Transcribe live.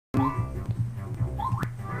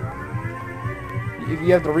if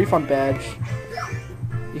you have the refund badge,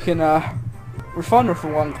 you can refund her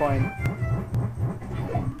for 1 coin.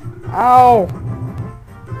 Ow!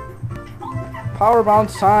 Power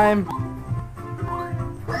bounce time.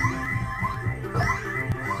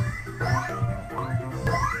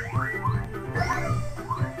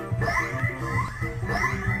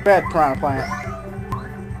 Bad piranha plant.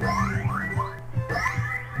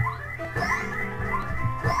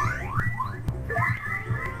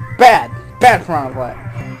 Bad piranha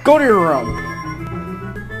plant. Go to your room.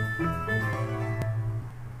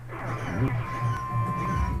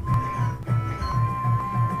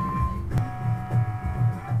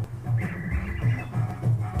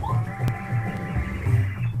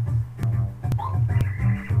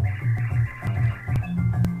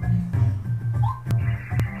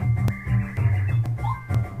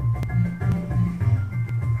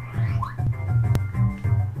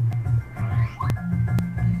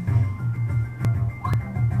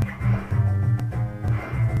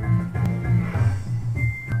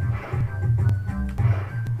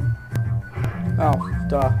 Oh,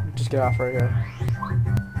 duh. Just get off right here.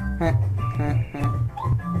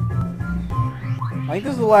 I think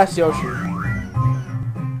this is the last Yoshi.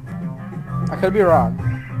 I could be wrong.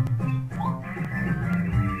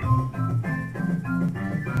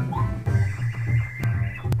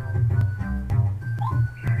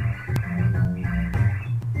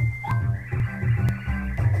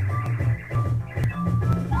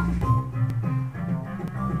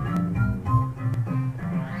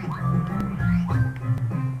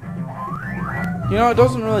 You know, it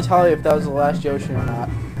doesn't really tell you if that was the last Yoshi or not,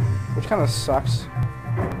 which kind of sucks.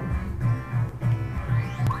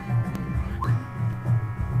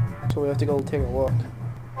 So we have to go take a look.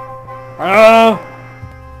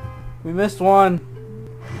 We missed one.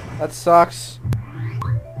 That sucks.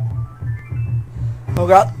 Oh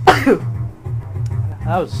god.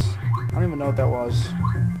 That was... I don't even know what that was.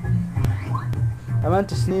 I meant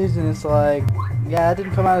to sneeze and it's like... Yeah, it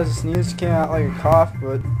didn't come out as a sneeze, it came out like a cough,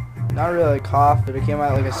 but... Not really a cough, but it came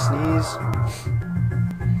out like a sneeze.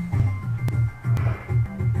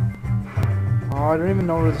 Oh, I don't even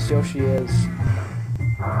know where this Yoshi is.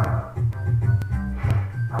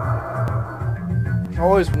 There's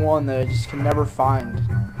always one that I just can never find.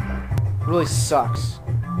 It really sucks.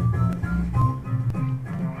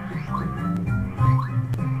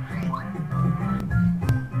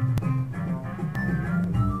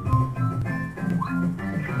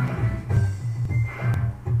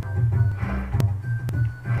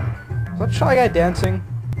 Is that Shy Guy dancing?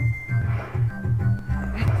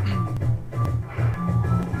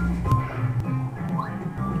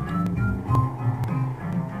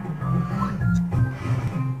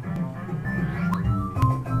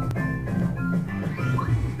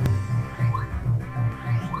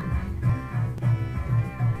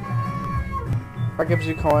 That gives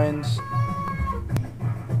you coins.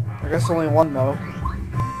 I guess only one though.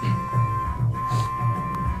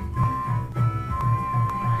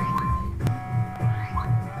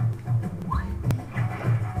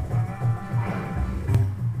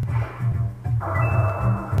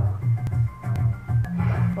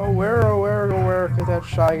 Where could that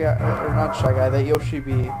Shy Guy, or not Shy Guy, that Yoshi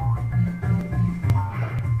be?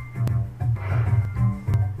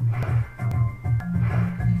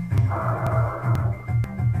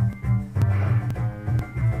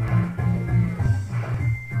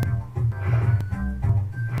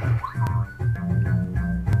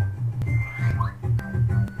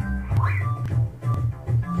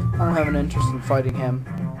 I don't have an interest in fighting him.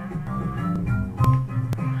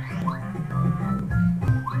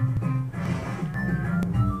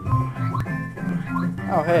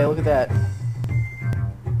 Oh, hey, look at that.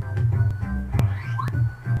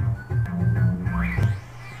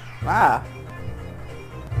 Ah.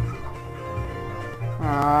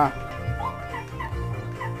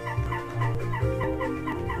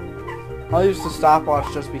 I'll use the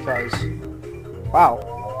stopwatch just because. Wow.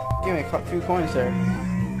 Give me a few coins there.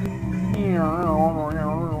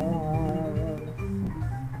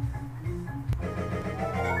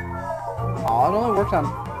 Oh, it only worked on...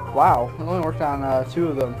 Wow, it only worked on 2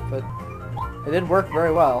 of them, but it did work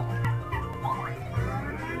very well.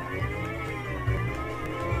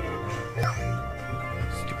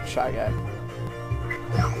 Stupid Shy Guy.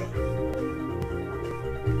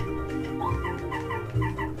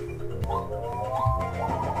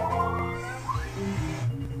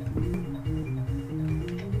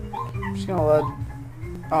 I'm just gonna let...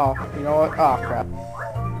 Oh, you know what? Oh, crap.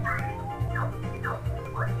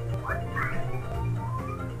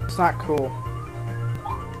 It's not cool.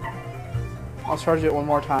 I'll charge it one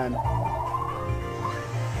more time.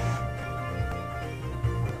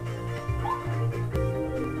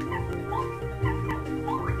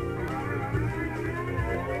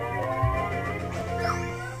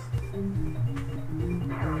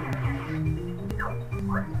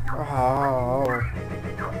 Oh.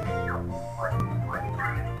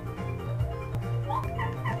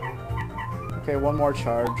 Okay, one more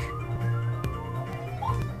charge.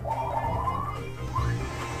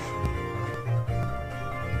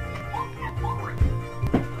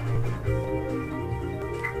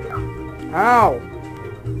 Ow!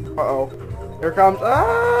 Uh-oh. Here comes...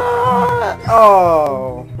 Ah!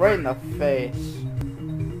 Oh! Right in the face.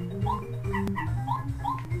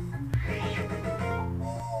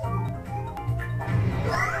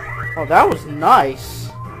 Oh, that was nice.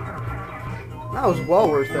 That was well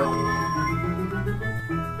worth it.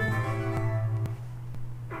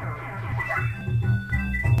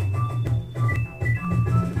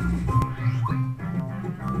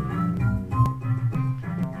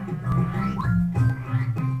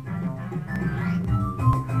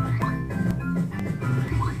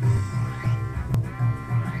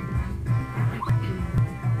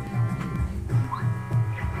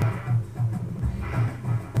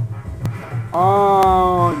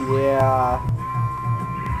 Oh, yeah.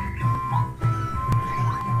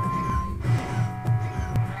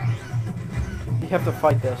 You have to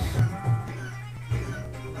fight this.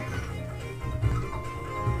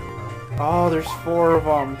 Oh, there's 4 of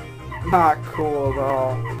them. Not cool at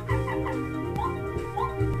all.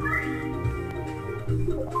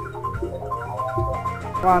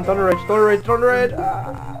 Come on, Thunder Rage, Thunder Rage, Thunder Rage!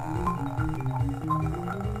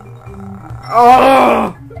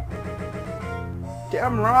 Oh!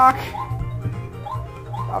 Damn rock!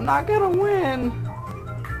 I'm not gonna win!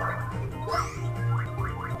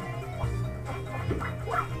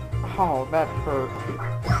 Oh, that hurt.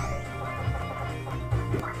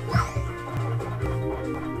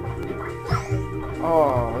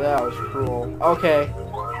 Oh, that was cruel. Okay.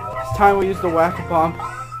 It's time we use the whack-a-pump.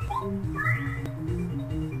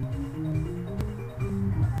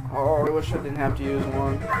 Oh, I wish I didn't have to use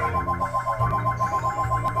one.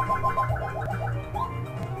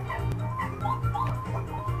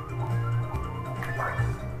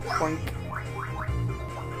 Boink.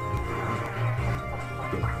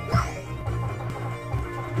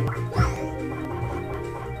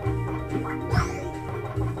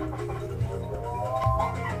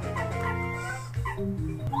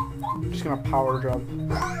 I'm just gonna power jump.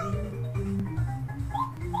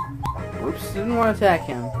 Oops, didn't want to attack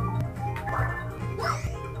him.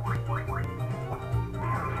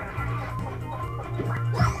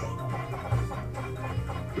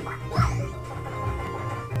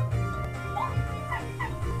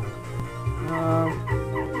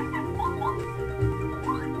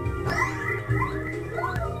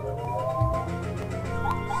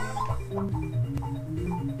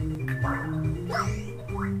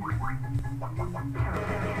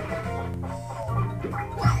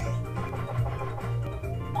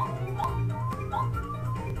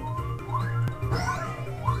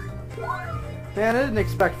 Man, I didn't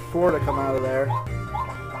expect 4 to come out of there.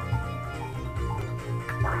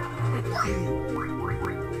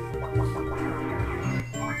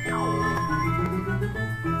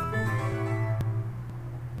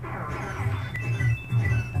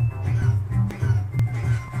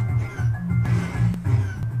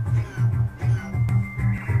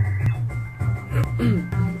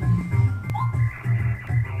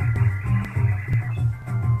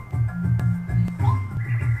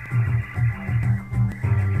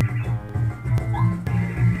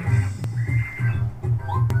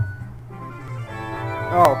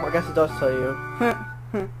 Oh, I guess it does tell you.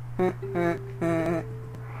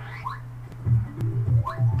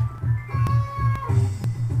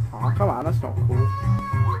 Oh, come on, that's not cool.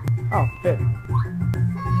 Oh, hit.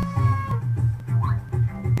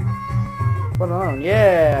 What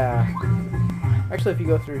yeah! Actually, if you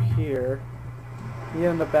go through here, you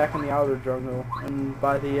end up back in the outer jungle and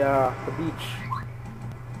by the beach.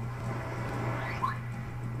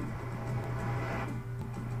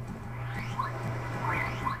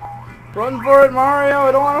 Run for it, Mario!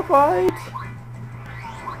 I don't want to fight!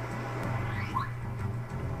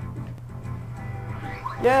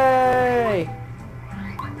 Yay!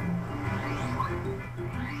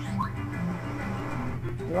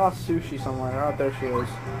 We lost Sushi somewhere. Oh, there she is.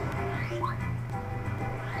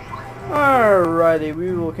 Alrighty,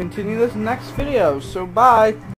 we will continue this next video, so bye!